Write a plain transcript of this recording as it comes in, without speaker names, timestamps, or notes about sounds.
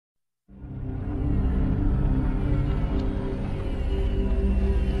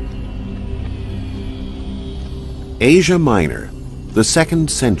Asia Minor, the 2nd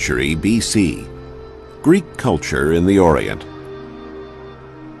century BC. Greek culture in the Orient.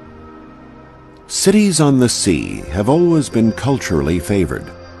 Cities on the sea have always been culturally favored.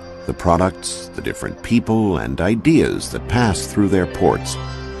 The products, the different people, and ideas that pass through their ports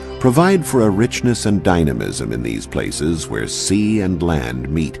provide for a richness and dynamism in these places where sea and land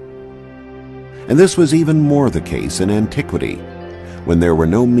meet. And this was even more the case in antiquity, when there were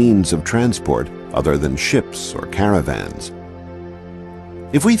no means of transport other than ships or caravans.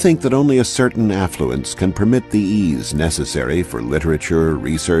 If we think that only a certain affluence can permit the ease necessary for literature,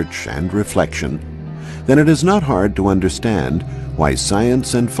 research, and reflection, then it is not hard to understand why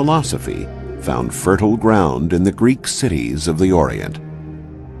science and philosophy found fertile ground in the Greek cities of the Orient.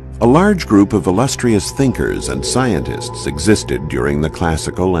 A large group of illustrious thinkers and scientists existed during the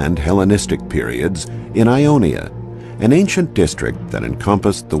classical and Hellenistic periods in Ionia, an ancient district that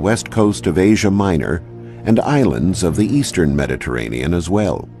encompassed the west coast of Asia Minor and islands of the eastern Mediterranean as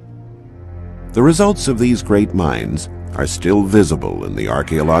well. The results of these great minds are still visible in the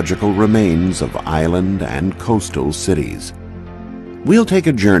archaeological remains of island and coastal cities. We'll take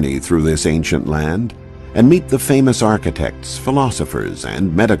a journey through this ancient land and meet the famous architects, philosophers,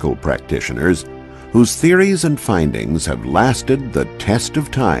 and medical practitioners whose theories and findings have lasted the test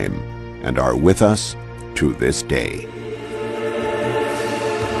of time and are with us to this day.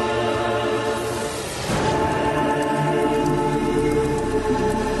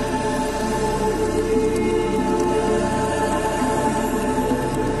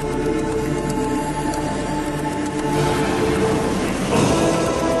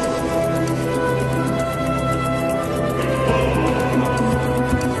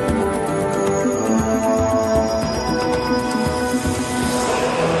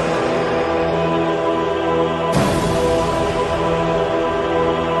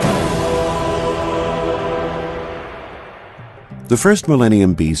 The first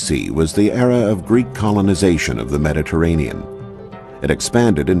millennium BC was the era of Greek colonization of the Mediterranean. It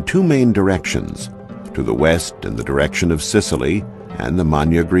expanded in two main directions, to the west in the direction of Sicily and the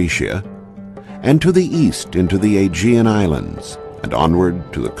Magna Graecia, and to the east into the Aegean Islands and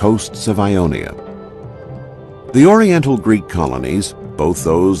onward to the coasts of Ionia. The Oriental Greek colonies, both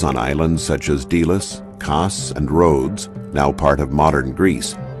those on islands such as Delos, Kos, and Rhodes, now part of modern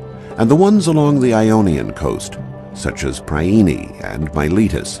Greece, and the ones along the Ionian coast, such as Priene and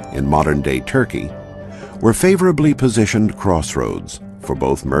Miletus in modern-day Turkey, were favorably positioned crossroads for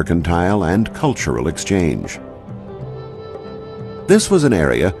both mercantile and cultural exchange. This was an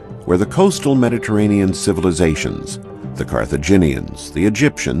area where the coastal Mediterranean civilizations, the Carthaginians, the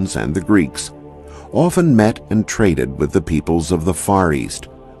Egyptians, and the Greeks, often met and traded with the peoples of the Far East,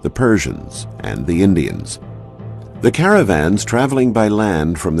 the Persians, and the Indians. The caravans traveling by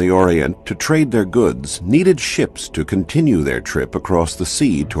land from the Orient to trade their goods needed ships to continue their trip across the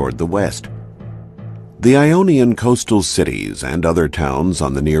sea toward the west. The Ionian coastal cities and other towns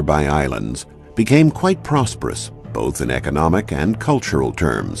on the nearby islands became quite prosperous, both in economic and cultural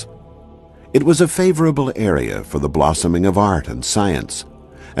terms. It was a favorable area for the blossoming of art and science,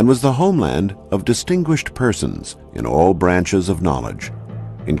 and was the homeland of distinguished persons in all branches of knowledge,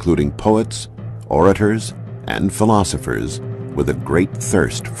 including poets, orators, and philosophers with a great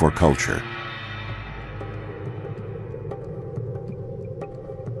thirst for culture.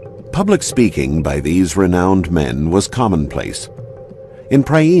 Public speaking by these renowned men was commonplace. In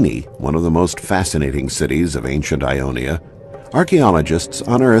Priene, one of the most fascinating cities of ancient Ionia, archaeologists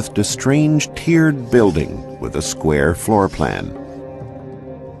unearthed a strange tiered building with a square floor plan.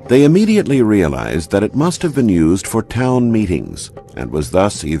 They immediately realized that it must have been used for town meetings and was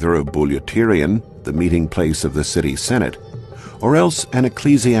thus either a bouleuterion, the meeting place of the city senate, or else an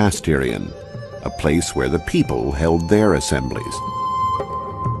ecclesiasterion, a place where the people held their assemblies.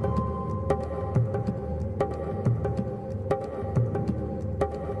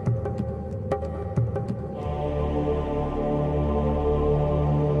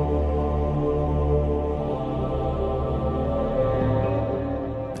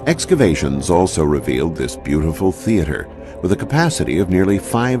 Excavations also revealed this beautiful theater with a capacity of nearly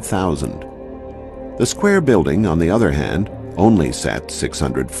 5,000. The square building, on the other hand, only sat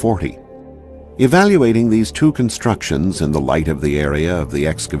 640. Evaluating these two constructions in the light of the area of the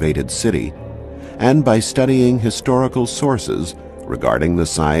excavated city, and by studying historical sources regarding the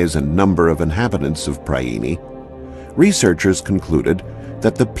size and number of inhabitants of Priene, researchers concluded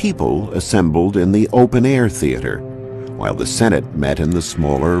that the people assembled in the open-air theater, while the Senate met in the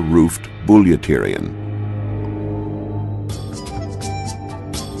smaller, roofed bouleuterion.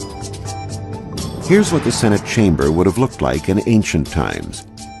 Here's what the Senate chamber would have looked like in ancient times.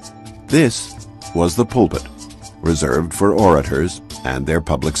 This was the pulpit, reserved for orators and their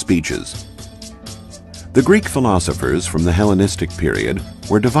public speeches. The Greek philosophers from the Hellenistic period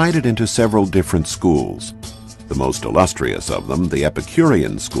were divided into several different schools. The most illustrious of them, the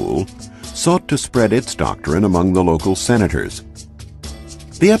Epicurean school, sought to spread its doctrine among the local senators.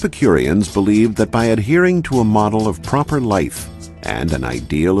 The Epicureans believed that by adhering to a model of proper life and an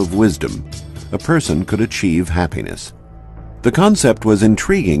ideal of wisdom, a person could achieve happiness. The concept was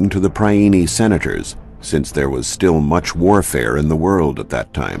intriguing to the Priene senators, since there was still much warfare in the world at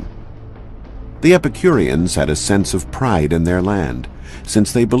that time. The Epicureans had a sense of pride in their land,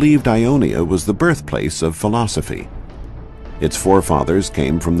 since they believed Ionia was the birthplace of philosophy. Its forefathers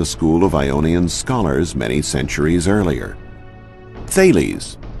came from the school of Ionian scholars many centuries earlier.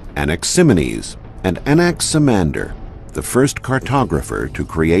 Thales, Anaximenes, and Anaximander, the first cartographer to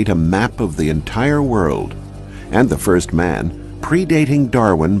create a map of the entire world, and the first man, predating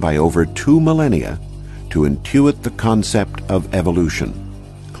Darwin by over 2 millennia, to intuit the concept of evolution,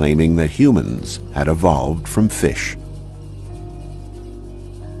 claiming that humans had evolved from fish.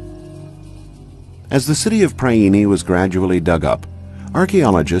 As the city of Priene was gradually dug up,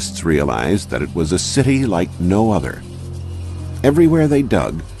 archaeologists realized that it was a city like no other. Everywhere they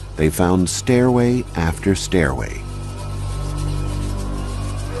dug, they found stairway after stairway.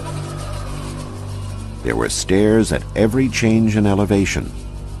 There were stairs at every change in elevation.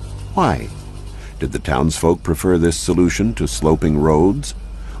 Why? Did the townsfolk prefer this solution to sloping roads,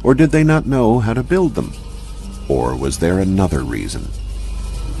 or did they not know how to build them? Or was there another reason?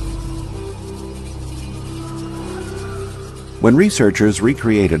 When researchers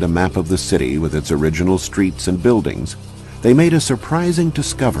recreated a map of the city with its original streets and buildings, they made a surprising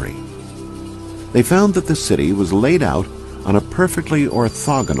discovery. They found that the city was laid out on a perfectly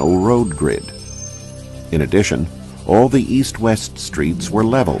orthogonal road grid. In addition, all the east-west streets were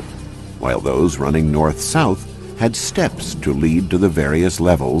level, while those running north-south had steps to lead to the various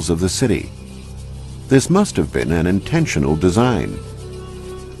levels of the city. This must have been an intentional design.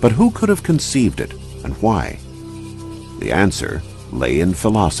 But who could have conceived it, and why? The answer lay in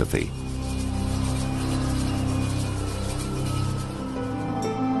philosophy.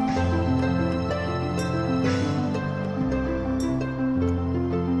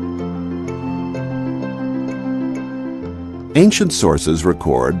 Ancient sources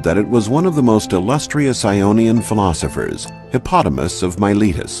record that it was one of the most illustrious Ionian philosophers, Hippodamus of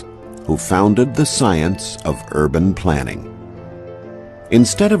Miletus, who founded the science of urban planning.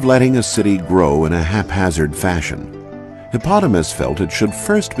 Instead of letting a city grow in a haphazard fashion, Hippodamus felt it should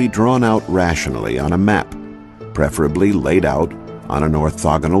first be drawn out rationally on a map, preferably laid out on an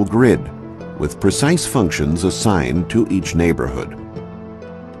orthogonal grid, with precise functions assigned to each neighborhood.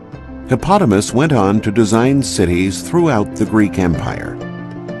 Hippodamus went on to design cities throughout the Greek Empire.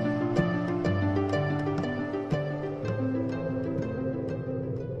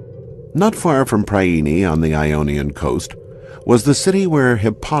 Not far from Priene on the Ionian coast was the city where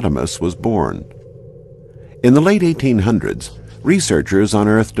Hippodamus was born. In the late 1800s, researchers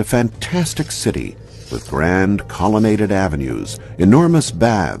unearthed a fantastic city with grand colonnaded avenues, enormous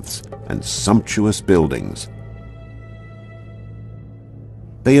baths, and sumptuous buildings.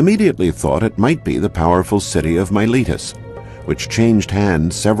 They immediately thought it might be the powerful city of Miletus, which changed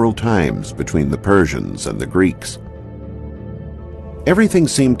hands several times between the Persians and the Greeks. Everything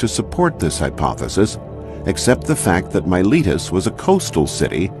seemed to support this hypothesis, except the fact that Miletus was a coastal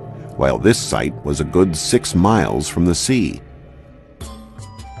city, while this site was a good 6 miles from the sea.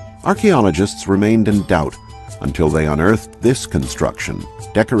 Archaeologists remained in doubt until they unearthed this construction,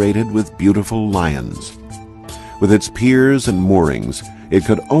 decorated with beautiful lions. With its piers and moorings, it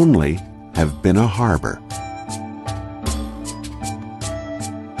could only have been a harbor.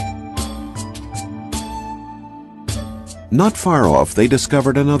 Not far off, they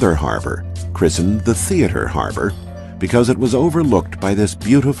discovered another harbor, christened the Theater Harbor, because it was overlooked by this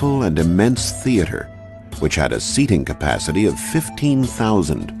beautiful and immense theater, which had a seating capacity of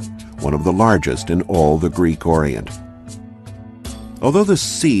 15,000, one of the largest in all the Greek Orient. Although the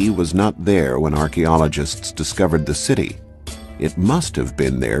sea was not there when archaeologists discovered the city, it must have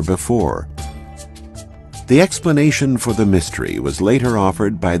been there before. The explanation for the mystery was later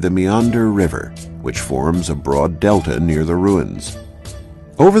offered by the Meander River, which forms a broad delta near the ruins.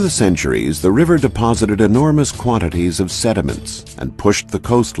 Over the centuries, the river deposited enormous quantities of sediments and pushed the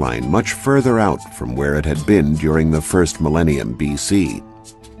coastline much further out from where it had been during the first millennium BC.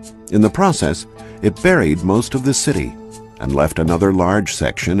 In the process, it buried most of the city and left another large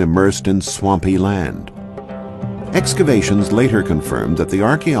section immersed in swampy land. Excavations later confirmed that the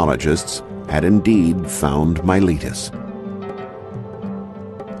archaeologists had indeed found Miletus.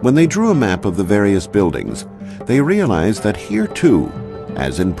 When they drew a map of the various buildings, they realized that here too,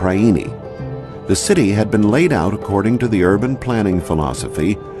 as in Priene, the city had been laid out according to the urban planning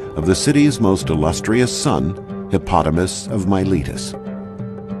philosophy of the city's most illustrious son, Hippodamus of Miletus.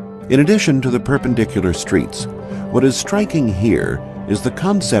 In addition to the perpendicular streets, what is striking here is the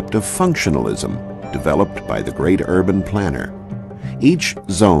concept of functionalism developed by the great urban planner. Each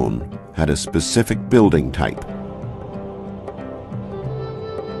zone had a specific building type.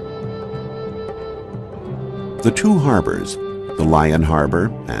 The two harbors, the Lion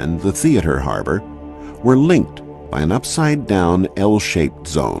Harbor and the Theater Harbor, were linked by an upside-down L-shaped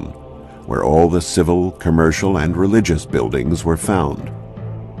zone, where all the civil, commercial, and religious buildings were found.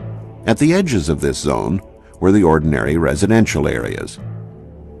 At the edges of this zone were the ordinary residential areas.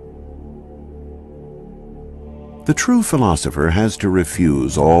 The true philosopher has to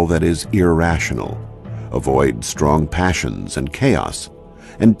refuse all that is irrational, avoid strong passions and chaos,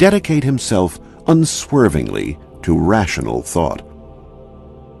 and dedicate himself unswervingly to rational thought.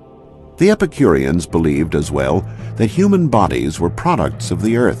 The Epicureans believed as well that human bodies were products of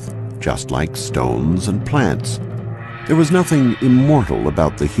the earth, just like stones and plants. There was nothing immortal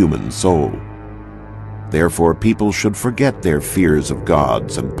about the human soul. Therefore, people should forget their fears of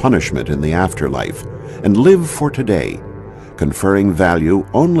gods and punishment in the afterlife and live for today, conferring value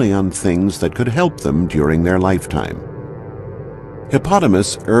only on things that could help them during their lifetime.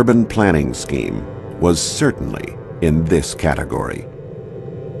 Hippodamus' urban planning scheme was certainly in this category.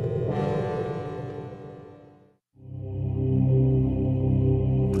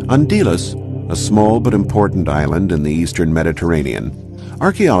 On Delos, a small but important island in the eastern Mediterranean,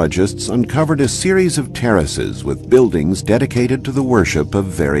 archaeologists uncovered a series of terraces with buildings dedicated to the worship of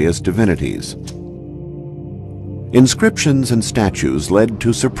various divinities. Inscriptions and statues led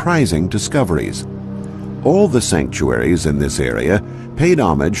to surprising discoveries. All the sanctuaries in this area paid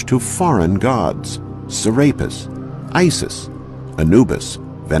homage to foreign gods: Serapis, Isis, Anubis,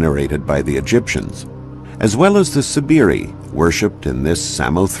 venerated by the Egyptians, as well as the Sabiri, worshipped in this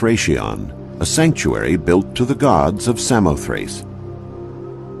Samothracion, a sanctuary built to the gods of Samothrace.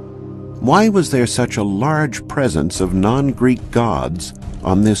 Why was there such a large presence of non-Greek gods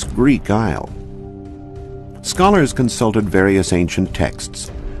on this Greek isle? Scholars consulted various ancient texts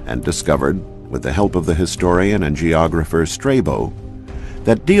and discovered, with the help of the historian and geographer Strabo,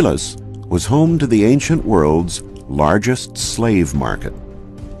 that Delos was home to the ancient world's largest slave market.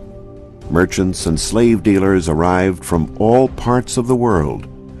 Merchants and slave dealers arrived from all parts of the world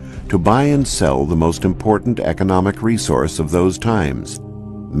to buy and sell the most important economic resource of those times: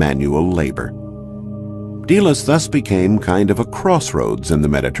 manual labor. Delos thus became kind of a crossroads in the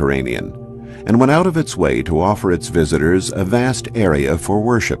Mediterranean and went out of its way to offer its visitors a vast area for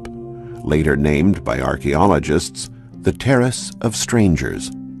worship, later named by archaeologists the Terrace of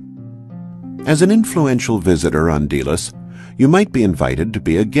Strangers. As an influential visitor on Delos, you might be invited to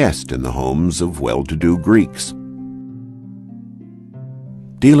be a guest in the homes of well-to-do Greeks.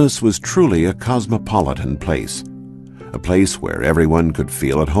 Delos was truly a cosmopolitan place, a place where everyone could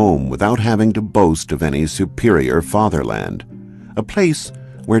feel at home without having to boast of any superior fatherland, a place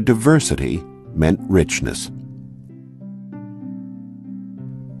where diversity meant richness.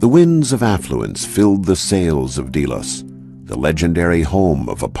 The winds of affluence filled the sails of Delos, the legendary home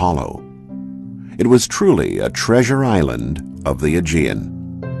of Apollo. It was truly a treasure island of the Aegean.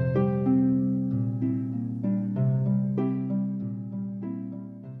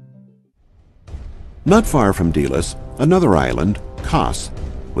 Not far from Delos, another island, Kos,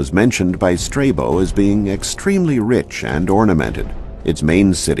 was mentioned by Strabo as being extremely rich and ornamented. Its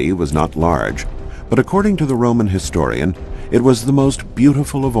main city was not large, but according to the Roman historian, it was the most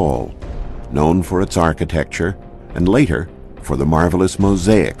beautiful of all, known for its architecture and later for the marvelous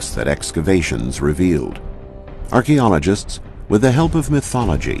mosaics that excavations revealed. Archaeologists, with the help of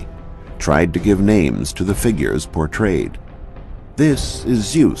mythology, tried to give names to the figures portrayed. This is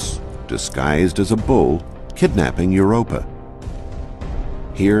Zeus, disguised as a bull, kidnapping Europa.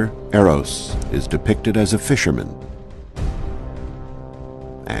 Here, Eros is depicted as a fisherman.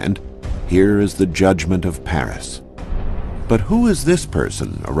 And here is the judgment of Paris. But who is this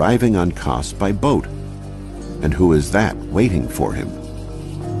person arriving on Kos by boat? And who is that waiting for him?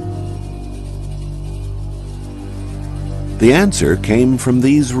 The answer came from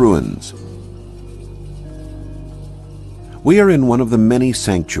these ruins. We are in one of the many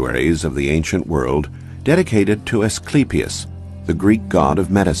sanctuaries of the ancient world dedicated to Asclepius, the Greek god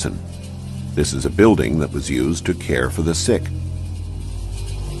of medicine. This is a building that was used to care for the sick.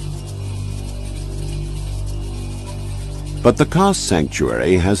 But the Kos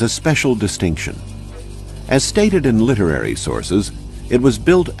sanctuary has a special distinction. As stated in literary sources, It was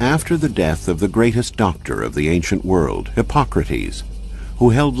built after the death of the greatest doctor of the ancient world, Hippocrates,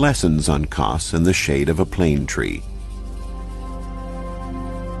 who held lessons on Kos in the shade of a plane tree.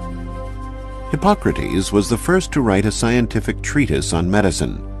 Hippocrates was the first to write a scientific treatise on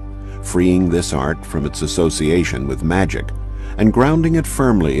medicine, freeing this art from its association with magic and grounding it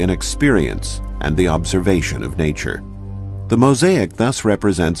firmly in experience and the observation of nature. The mosaic thus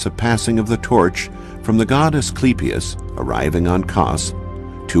represents a passing of the torch from the god Asclepius, arriving on Kos,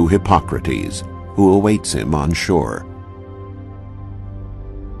 to Hippocrates, who awaits him on shore.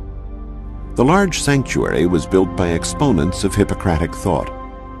 The large sanctuary was built by exponents of Hippocratic thought.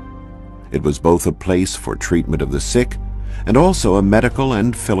 It was both a place for treatment of the sick and also a medical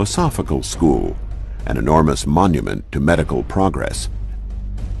and philosophical school, an enormous monument to medical progress.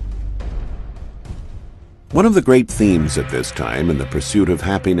 One of the great themes at this time in the pursuit of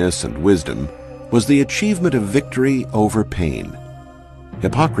happiness and wisdom was the achievement of victory over pain.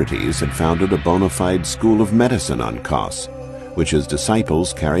 Hippocrates had founded a bona fide school of medicine on Kos, which his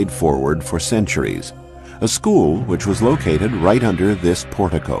disciples carried forward for centuries, a school which was located right under this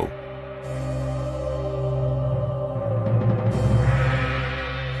portico.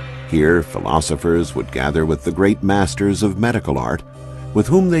 Here, philosophers would gather with the great masters of medical art, with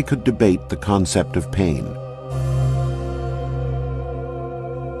whom they could debate the concept of pain.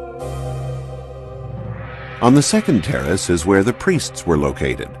 On the second terrace is where the priests were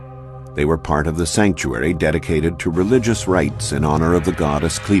located. They were part of the sanctuary dedicated to religious rites in honor of the god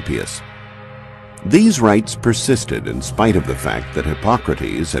Asclepius. These rites persisted in spite of the fact that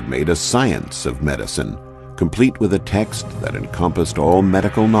Hippocrates had made a science of medicine, complete with a text that encompassed all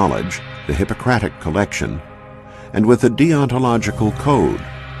medical knowledge, the Hippocratic collection, and with a deontological code,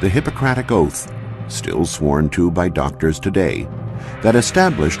 the Hippocratic Oath, still sworn to by doctors today, that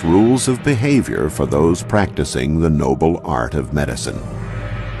established rules of behavior for those practicing the noble art of medicine.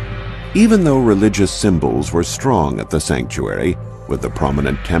 Even though religious symbols were strong at the sanctuary, with the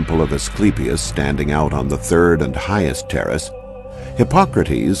prominent temple of Asclepius standing out on the third and highest terrace,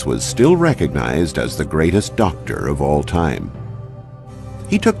 Hippocrates was still recognized as the greatest doctor of all time.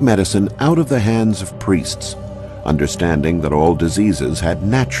 He took medicine out of the hands of priests, understanding that all diseases had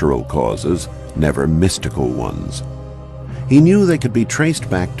natural causes, never mystical ones. He knew they could be traced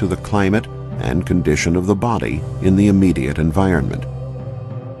back to the climate and condition of the body in the immediate environment.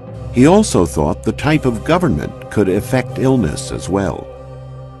 He also thought the type of government could affect illness as well.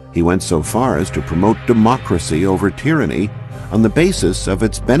 He went so far as to promote democracy over tyranny on the basis of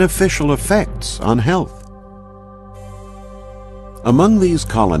its beneficial effects on health. Among these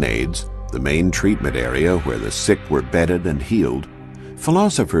colonnades, the main treatment area where the sick were bedded and healed,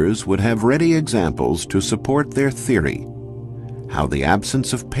 philosophers would have ready examples to support their theory, how the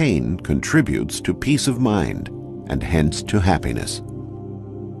absence of pain contributes to peace of mind and hence to happiness.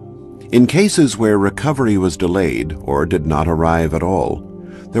 In cases where recovery was delayed or did not arrive at all,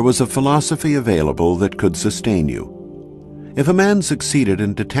 there was a philosophy available that could sustain you. If a man succeeded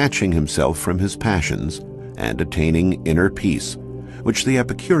in detaching himself from his passions and attaining inner peace, which the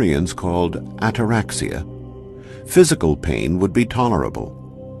Epicureans called ataraxia, physical pain would be tolerable.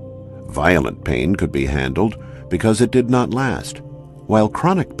 Violent pain could be handled because it did not last, while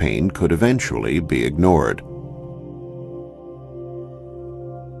chronic pain could eventually be ignored.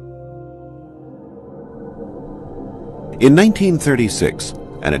 In 1936,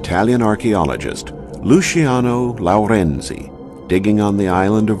 an Italian archaeologist, Luciano Laurenzi, digging on the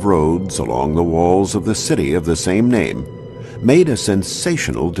island of Rhodes along the walls of the city of the same name, made a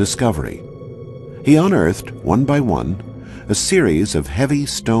sensational discovery. He unearthed, one by one, a series of heavy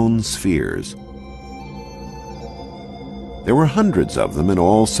stone spheres. There were hundreds of them in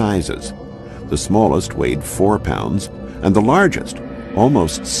all sizes. The smallest weighed 4 pounds, and the largest,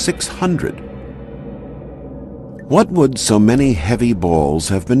 almost 600. What would so many heavy balls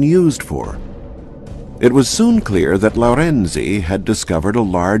have been used for? It was soon clear that Laurenzi had discovered a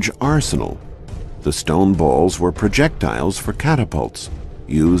large arsenal. The stone balls were projectiles for catapults,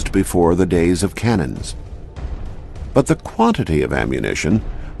 used before the days of cannons. But the quantity of ammunition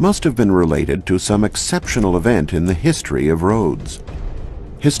must have been related to some exceptional event in the history of Rhodes.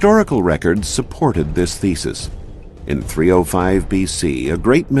 Historical records supported this thesis. In 305 BC, a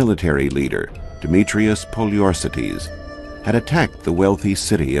great military leader, Demetrius Poliorcetes, had attacked the wealthy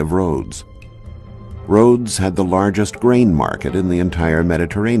city of Rhodes. Rhodes had the largest grain market in the entire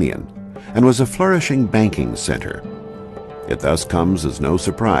Mediterranean and was a flourishing banking center. It thus comes as no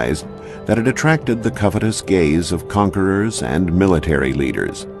surprise that it attracted the covetous gaze of conquerors and military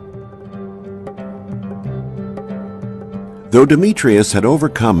leaders. Though Demetrius had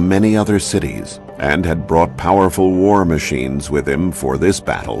overcome many other cities and had brought powerful war machines with him for this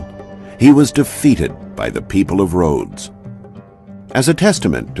battle, he was defeated by the people of Rhodes. As a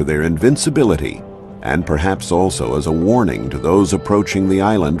testament to their invincibility, and perhaps also as a warning to those approaching the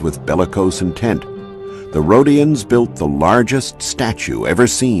island with bellicose intent, the Rhodians built the largest statue ever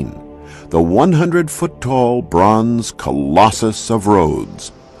seen, the 100-foot-tall bronze Colossus of Rhodes,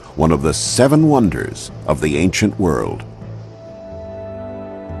 one of the 7 wonders of the ancient world.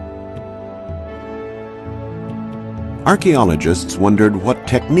 Archaeologists wondered what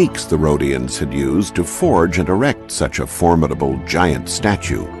techniques the Rhodians had used to forge and erect such a formidable giant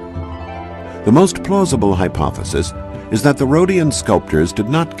statue. The most plausible hypothesis is that the Rhodian sculptors did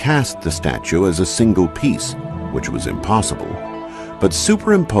not cast the statue as a single piece, which was impossible, but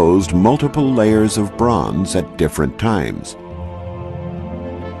superimposed multiple layers of bronze at different times.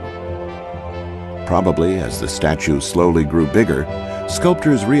 Probably as the statue slowly grew bigger,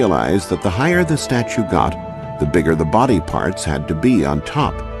 sculptors realized that the higher the statue got, the bigger the body parts had to be on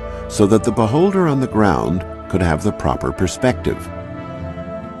top, so that the beholder on the ground could have the proper perspective.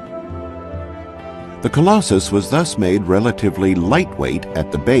 The Colossus was thus made relatively lightweight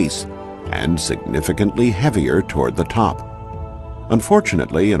at the base and significantly heavier toward the top.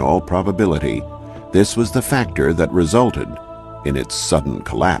 Unfortunately, in all probability, this was the factor that resulted in its sudden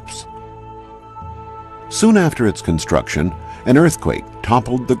collapse. Soon after its construction, an earthquake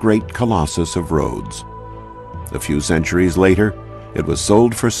toppled the great Colossus of Rhodes. A few centuries later, it was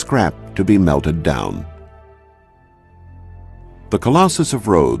sold for scrap to be melted down. The Colossus of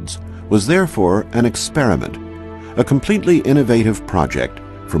Rhodes was therefore an experiment, a completely innovative project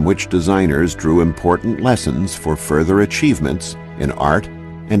from which designers drew important lessons for further achievements in art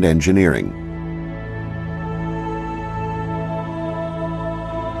and engineering.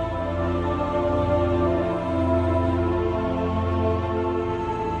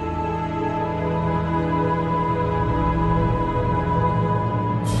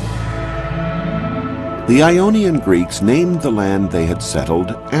 The Ionian Greeks named the land they had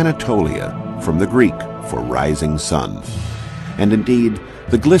settled Anatolia, from the Greek for rising sun. And indeed,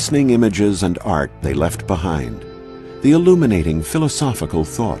 the glistening images and art they left behind, the illuminating philosophical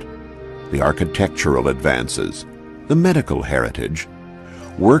thought, the architectural advances, the medical heritage,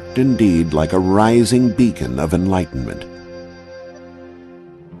 worked indeed like a rising beacon of enlightenment.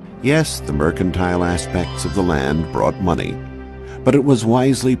 Yes, the mercantile aspects of the land brought money, but it was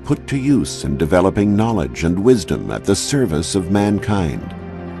wisely put to use in developing knowledge and wisdom at the service of mankind,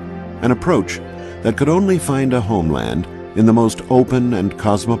 an approach that could only find a homeland in the most open and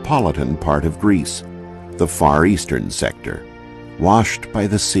cosmopolitan part of Greece, the far eastern sector, washed by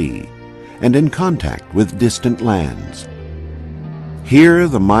the sea and in contact with distant lands. Here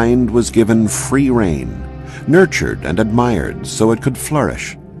the mind was given free rein, nurtured and admired so it could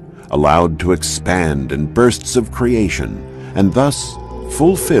flourish, allowed to expand in bursts of creation, and thus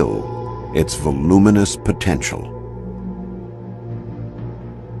fulfill its voluminous potential.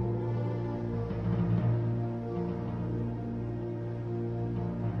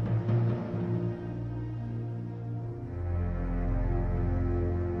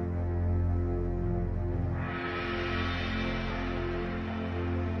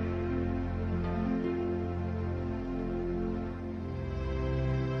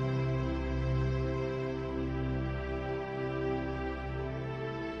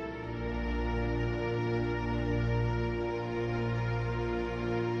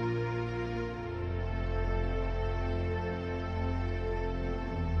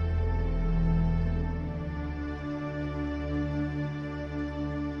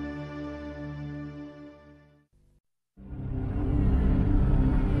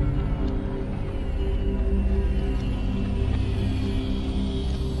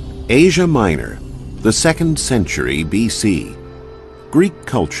 Asia Minor, the 2nd century BC. Greek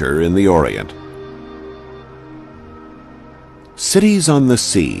culture in the Orient. Cities on the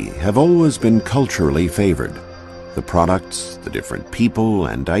sea have always been culturally favored. The products, the different people,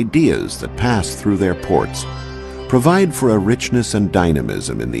 and ideas that pass through their ports provide for a richness and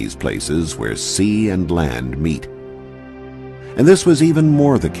dynamism in these places where sea and land meet. And this was even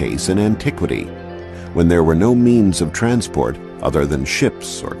more the case in antiquity, when there were no means of transport other than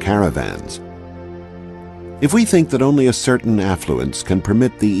ships or caravans. If we think that only a certain affluence can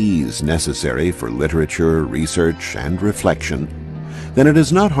permit the ease necessary for literature, research, and reflection, then it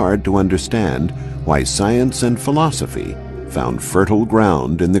is not hard to understand why science and philosophy found fertile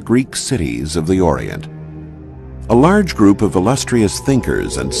ground in the Greek cities of the Orient. A large group of illustrious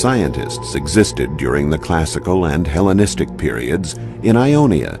thinkers and scientists existed during the classical and Hellenistic periods in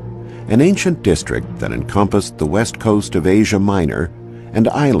Ionia, an ancient district that encompassed the west coast of Asia Minor and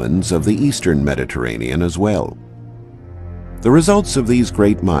islands of the eastern Mediterranean as well. The results of these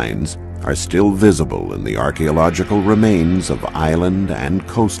great mines are still visible in the archaeological remains of island and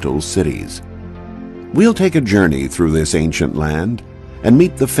coastal cities. We'll take a journey through this ancient land and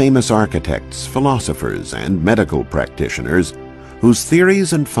meet the famous architects, philosophers, and medical practitioners whose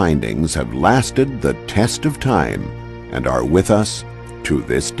theories and findings have lasted the test of time and are with us to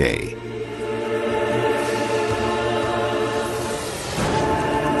this day.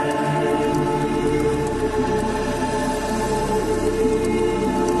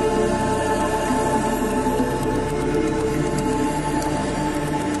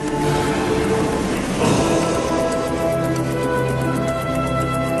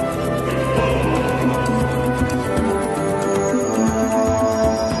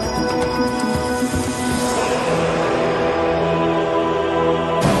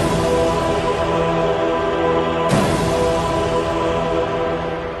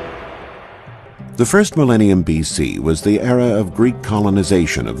 The first millennium BC was the era of Greek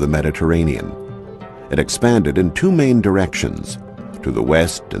colonization of the Mediterranean. It expanded in two main directions, to the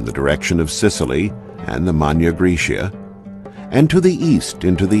west in the direction of Sicily and the Magna Graecia, and to the east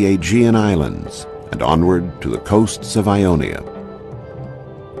into the Aegean Islands and onward to the coasts of Ionia.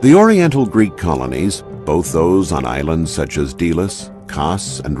 The Oriental Greek colonies, both those on islands such as Delos,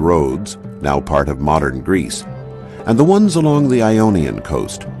 Kos, and Rhodes, now part of modern Greece, and the ones along the Ionian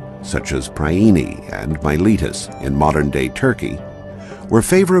coast, such as Priene and Miletus in modern-day Turkey, were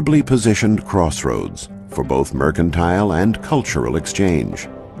favorably positioned crossroads for both mercantile and cultural exchange.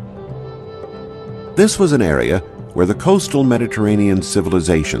 This was an area where the coastal Mediterranean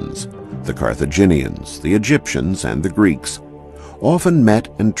civilizations, the Carthaginians, the Egyptians, and the Greeks, often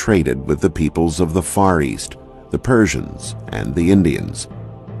met and traded with the peoples of the Far East, the Persians, and the Indians.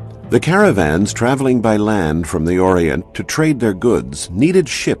 The caravans traveling by land from the Orient to trade their goods needed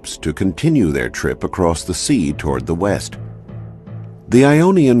ships to continue their trip across the sea toward the west. The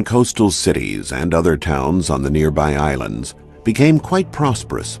Ionian coastal cities and other towns on the nearby islands became quite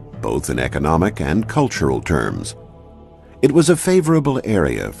prosperous, both in economic and cultural terms. It was a favorable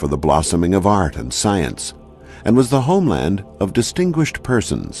area for the blossoming of art and science, and was the homeland of distinguished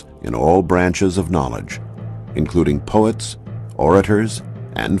persons in all branches of knowledge, including poets, orators,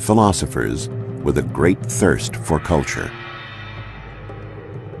 and philosophers with a great thirst for culture.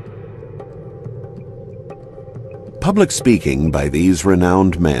 Public speaking by these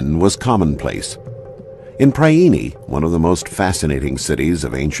renowned men was commonplace. In Priene, one of the most fascinating cities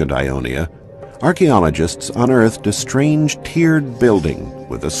of ancient Ionia, archaeologists unearthed a strange tiered building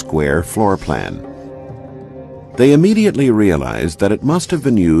with a square floor plan. They immediately realized that it must have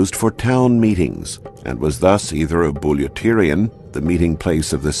been used for town meetings and was thus either a bouleuterion, the meeting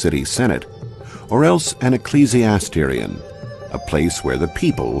place of the city senate, or else an ecclesiasterion, a place where the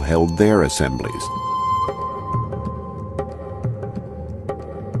people held their assemblies.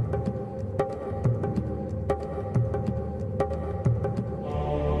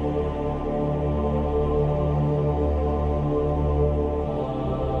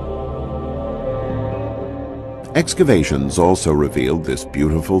 Excavations also revealed this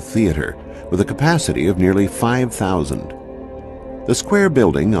beautiful theater with a capacity of nearly 5,000. The square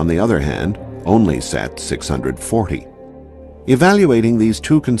building, on the other hand, only sat 640. Evaluating these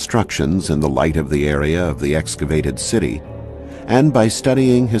two constructions in the light of the area of the excavated city, and by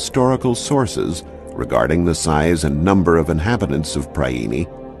studying historical sources regarding the size and number of inhabitants of Priene,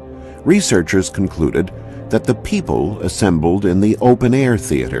 researchers concluded that the people assembled in the open-air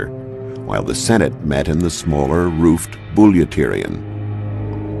theater, while the Senate met in the smaller, roofed bouleuterion.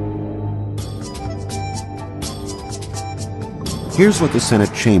 Here's what the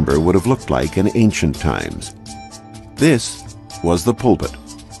Senate chamber would have looked like in ancient times. This was the pulpit,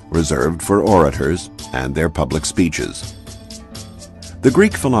 reserved for orators and their public speeches. The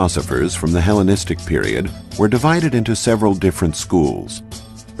Greek philosophers from the Hellenistic period were divided into several different schools.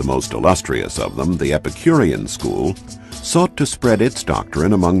 The most illustrious of them, the Epicurean school, sought to spread its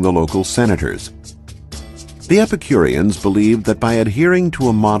doctrine among the local senators. The Epicureans believed that by adhering to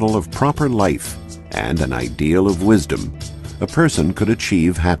a model of proper life and an ideal of wisdom, a person could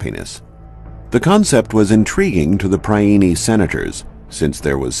achieve happiness. The concept was intriguing to the Priene senators, since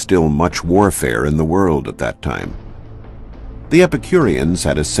there was still much warfare in the world at that time. The Epicureans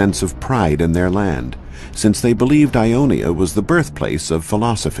had a sense of pride in their land, since they believed Ionia was the birthplace of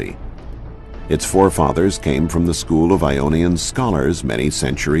philosophy. Its forefathers came from the school of Ionian scholars many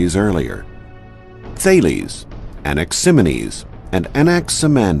centuries earlier. Thales, Anaximenes, and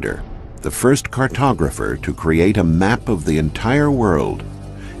Anaximander, the first cartographer to create a map of the entire world,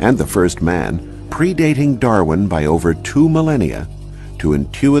 and the first man, predating Darwin by over 2 millennia, to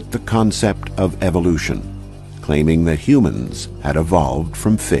intuit the concept of evolution, claiming that humans had evolved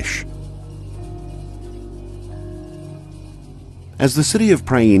from fish. As the city of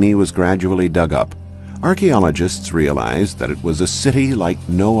Priene was gradually dug up, archaeologists realized that it was a city like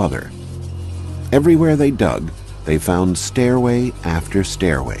no other. Everywhere they dug, they found stairway after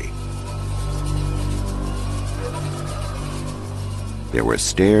stairway. There were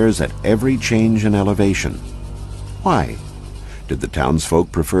stairs at every change in elevation. Why? Did the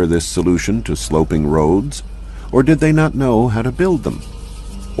townsfolk prefer this solution to sloping roads, or did they not know how to build them?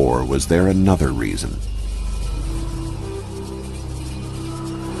 Or was there another reason?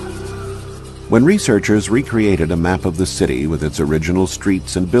 When researchers recreated a map of the city with its original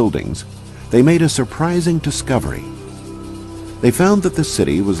streets and buildings, they made a surprising discovery. They found that the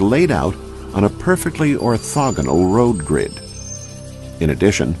city was laid out on a perfectly orthogonal road grid. In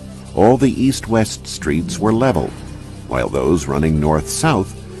addition, all the east-west streets were level, while those running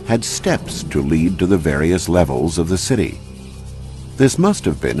north-south had steps to lead to the various levels of the city. This must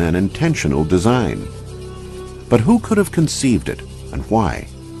have been an intentional design. But who could have conceived it, and why?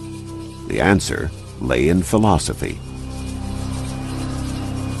 The answer lay in philosophy.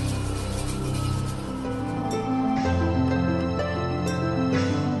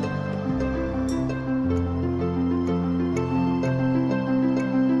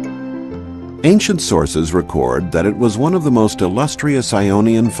 Ancient sources record that it was one of the most illustrious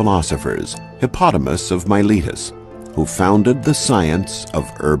Ionian philosophers, Hippodamus of Miletus, who founded the science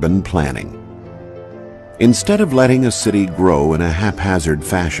of urban planning. Instead of letting a city grow in a haphazard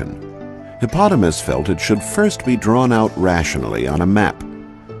fashion, Hippodamus felt it should first be drawn out rationally on a map,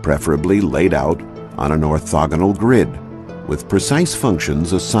 preferably laid out on an orthogonal grid, with precise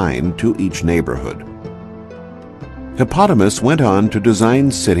functions assigned to each neighborhood. Hippodamus went on to design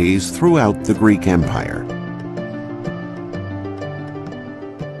cities throughout the Greek Empire.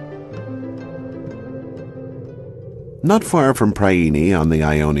 Not far from Priene on the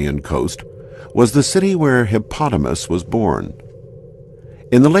Ionian coast was the city where Hippodamus was born.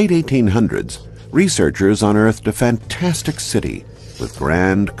 In the late 1800s, researchers unearthed a fantastic city with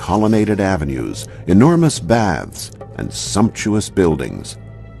grand colonnaded avenues, enormous baths, and sumptuous buildings.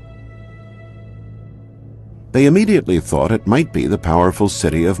 They immediately thought it might be the powerful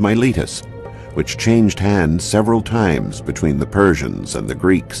city of Miletus, which changed hands several times between the Persians and the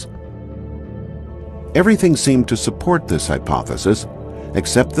Greeks. Everything seemed to support this hypothesis,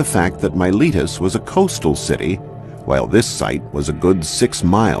 except the fact that Miletus was a coastal city, while this site was a good 6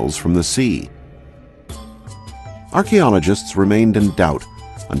 miles from the sea. Archaeologists remained in doubt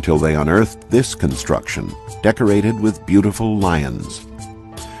until they unearthed this construction, decorated with beautiful lions.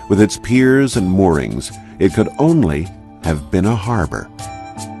 With its piers and moorings, it could only have been a harbor.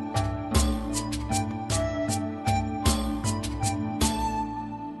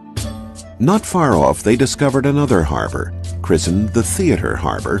 Not far off, they discovered another harbor, christened the Theater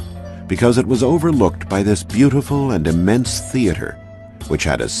Harbor, because it was overlooked by this beautiful and immense theater, which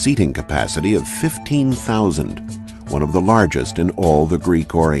had a seating capacity of 15,000, one of the largest in all the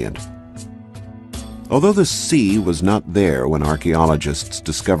Greek Orient. Although the sea was not there when archaeologists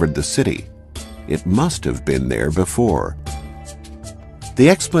discovered the city, it must have been there before. The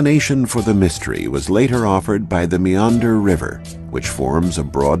explanation for the mystery was later offered by the Meander River, which forms a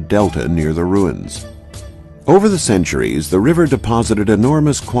broad delta near the ruins. Over the centuries, the river deposited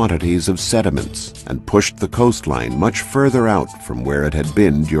enormous quantities of sediments and pushed the coastline much further out from where it had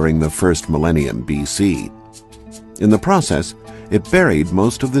been during the first millennium BC. In the process, it buried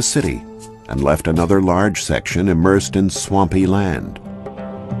most of the city and left another large section immersed in swampy land.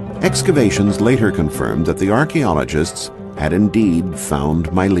 Excavations later confirmed that the archaeologists had indeed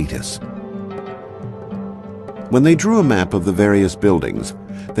found Miletus. When they drew a map of the various buildings,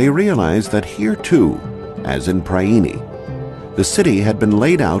 they realized that here too, as in Priene, the city had been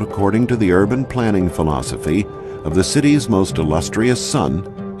laid out according to the urban planning philosophy of the city's most illustrious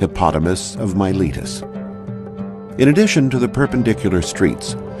son, Hippodamus of Miletus. In addition to the perpendicular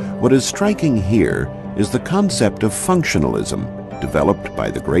streets, what is striking here is the concept of functionalism developed by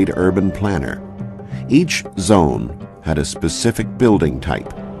the great urban planner. Each zone had a specific building type.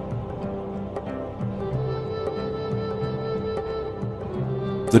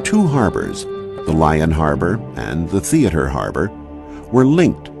 The two harbors, the Lion Harbor and the Theater Harbor, were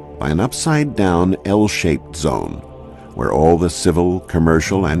linked by an upside-down L-shaped zone, where all the civil,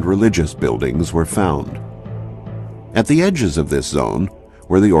 commercial, and religious buildings were found. At the edges of this zone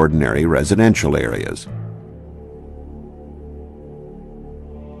were the ordinary residential areas.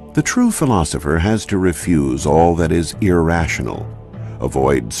 The true philosopher has to refuse all that is irrational,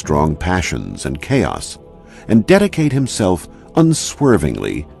 avoid strong passions and chaos, and dedicate himself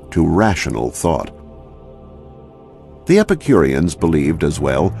unswervingly to rational thought. The Epicureans believed as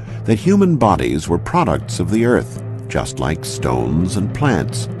well that human bodies were products of the earth, just like stones and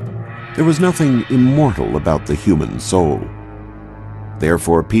plants. There was nothing immortal about the human soul.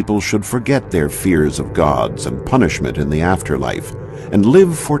 Therefore, people should forget their fears of gods and punishment in the afterlife and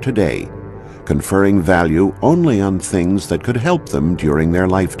live for today, conferring value only on things that could help them during their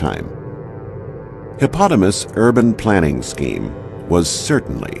lifetime. Hippodamus' urban planning scheme was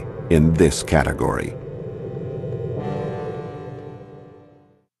certainly in this category.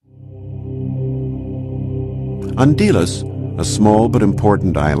 On Delos, a small but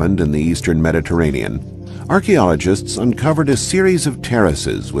important island in the eastern Mediterranean, archaeologists uncovered a series of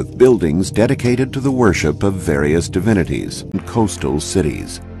terraces with buildings dedicated to the worship of various divinities and coastal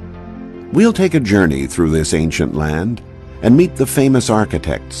cities. We'll take a journey through this ancient land and meet the famous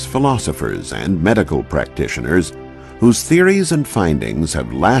architects, philosophers, and medical practitioners whose theories and findings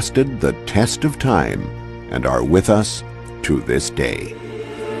have lasted the test of time and are with us to this day.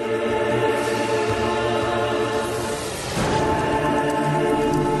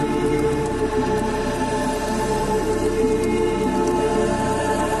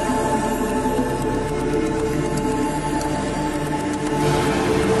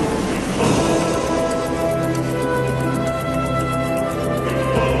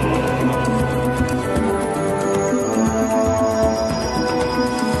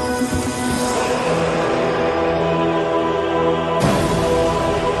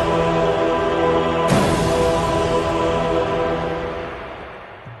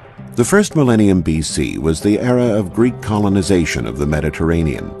 The first millennium BC was the era of Greek colonization of the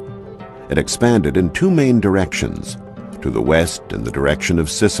Mediterranean. It expanded in two main directions, to the west in the direction of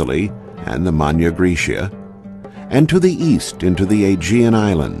Sicily and the Magna Graecia, and to the east into the Aegean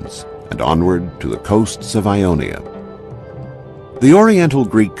Islands and onward to the coasts of Ionia. The Oriental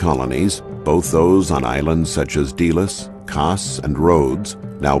Greek colonies, both those on islands such as Delos, Kos, and Rhodes,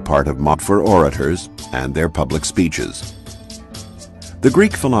 now part of for orators and their public speeches. The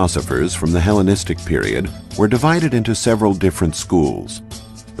Greek philosophers from the Hellenistic period were divided into several different schools.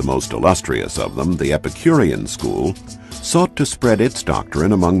 The most illustrious of them, the Epicurean school, sought to spread its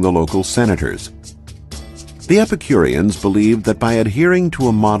doctrine among the local senators. The Epicureans believed that by adhering to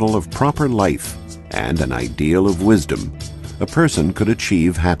a model of proper life and an ideal of wisdom, a person could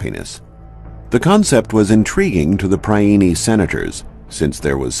achieve happiness. The concept was intriguing to the Priene senators, since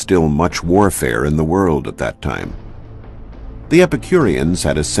there was still much warfare in the world at that time. The Epicureans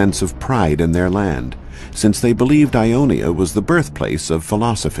had a sense of pride in their land, since they believed Ionia was the birthplace of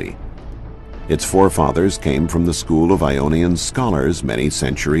philosophy. Its forefathers came from the school of Ionian scholars many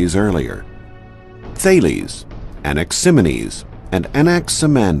centuries earlier. Thales, Anaximenes, and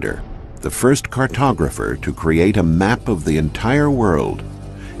Anaximander, the first cartographer to create a map of the entire world,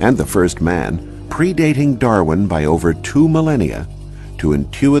 and the first man, predating Darwin by over 2 millennia, to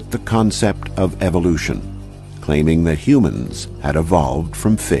intuit the concept of evolution, claiming that humans had evolved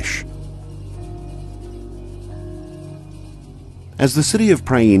from fish. As the city of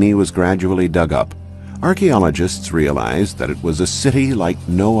Priene was gradually dug up, archaeologists realized that it was a city like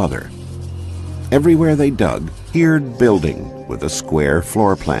no other. Everywhere they dug, tiered building with a square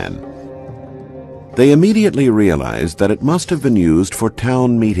floor plan. They immediately realized that it must have been used for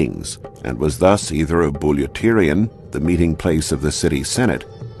town meetings and was thus either a bouleuterion, the meeting place of the city senate,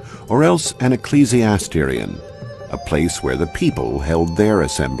 or else an ecclesiasterion, a place where the people held their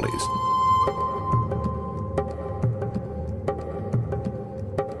assemblies.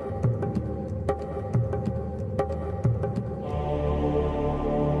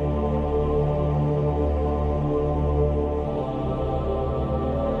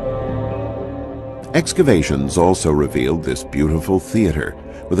 Excavations also revealed this beautiful theater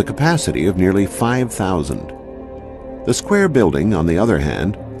with a capacity of nearly 5,000. The square building, on the other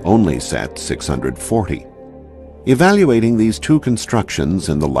hand, only sat 640. Evaluating these two constructions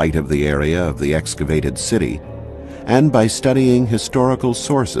in the light of the area of the excavated city, and by studying historical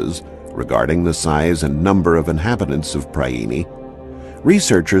sources regarding the size and number of inhabitants of Priene,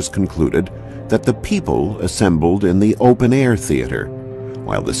 researchers concluded that the people assembled in the open-air theater,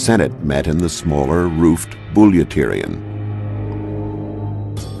 while the Senate met in the smaller roofed bouleuterion.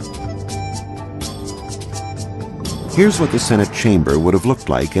 Here's what the Senate chamber would have looked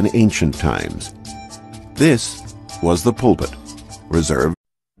like in ancient times. This was the pulpit, reserved.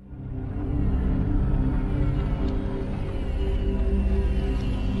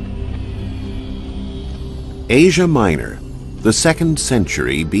 Asia Minor, the 2nd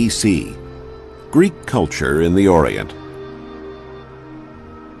century BC. Greek culture in the Orient.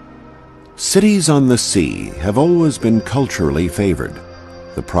 Cities on the sea have always been culturally favored.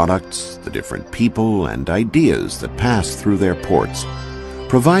 The products, the different people, and ideas that pass through their ports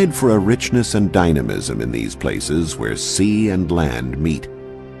provide for a richness and dynamism in these places where sea and land meet.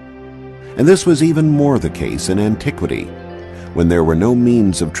 And this was even more the case in antiquity, when there were no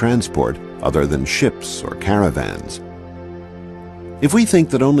means of transport other than ships or caravans. If we think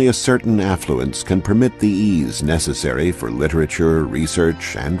that only a certain affluence can permit the ease necessary for literature,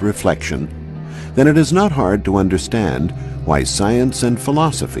 research, and reflection, then it is not hard to understand why science and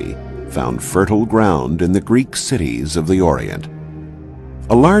philosophy found fertile ground in the Greek cities of the Orient.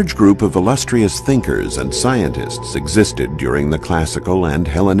 A large group of illustrious thinkers and scientists existed during the classical and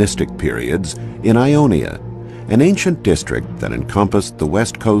Hellenistic periods in Ionia, an ancient district that encompassed the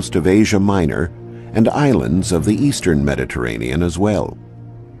west coast of Asia Minor and islands of the eastern Mediterranean as well.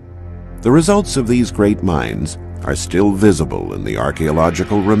 The results of these great minds are still visible in the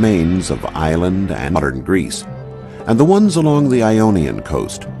archaeological remains of island and modern Greece, and the ones along the Ionian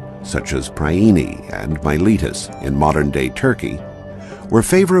coast, such as Priene and Miletus in modern-day Turkey, were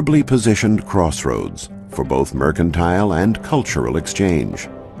favorably positioned crossroads for both mercantile and cultural exchange.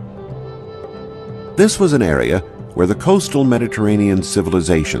 This was an area where the coastal Mediterranean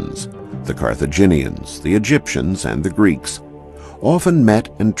civilizations, the Carthaginians, the Egyptians, and the Greeks, often met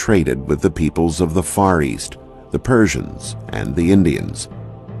and traded with the peoples of the Far East, the Persians, and the Indians.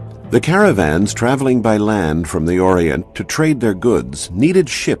 The caravans traveling by land from the Orient to trade their goods needed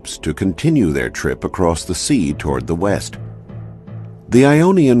ships to continue their trip across the sea toward the west. The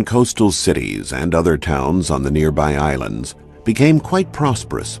Ionian coastal cities and other towns on the nearby islands became quite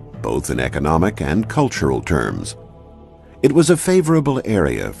prosperous, both in economic and cultural terms. It was a favorable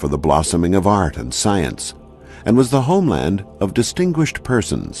area for the blossoming of art and science, and was the homeland of distinguished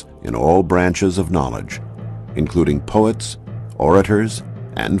persons in all branches of knowledge, including poets, orators,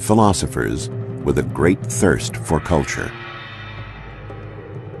 and philosophers with a great thirst for culture.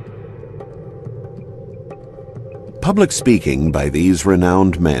 Public speaking by these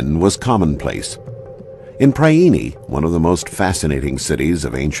renowned men was commonplace. In Priene, one of the most fascinating cities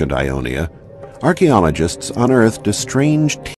of ancient Ionia, archaeologists unearthed a strange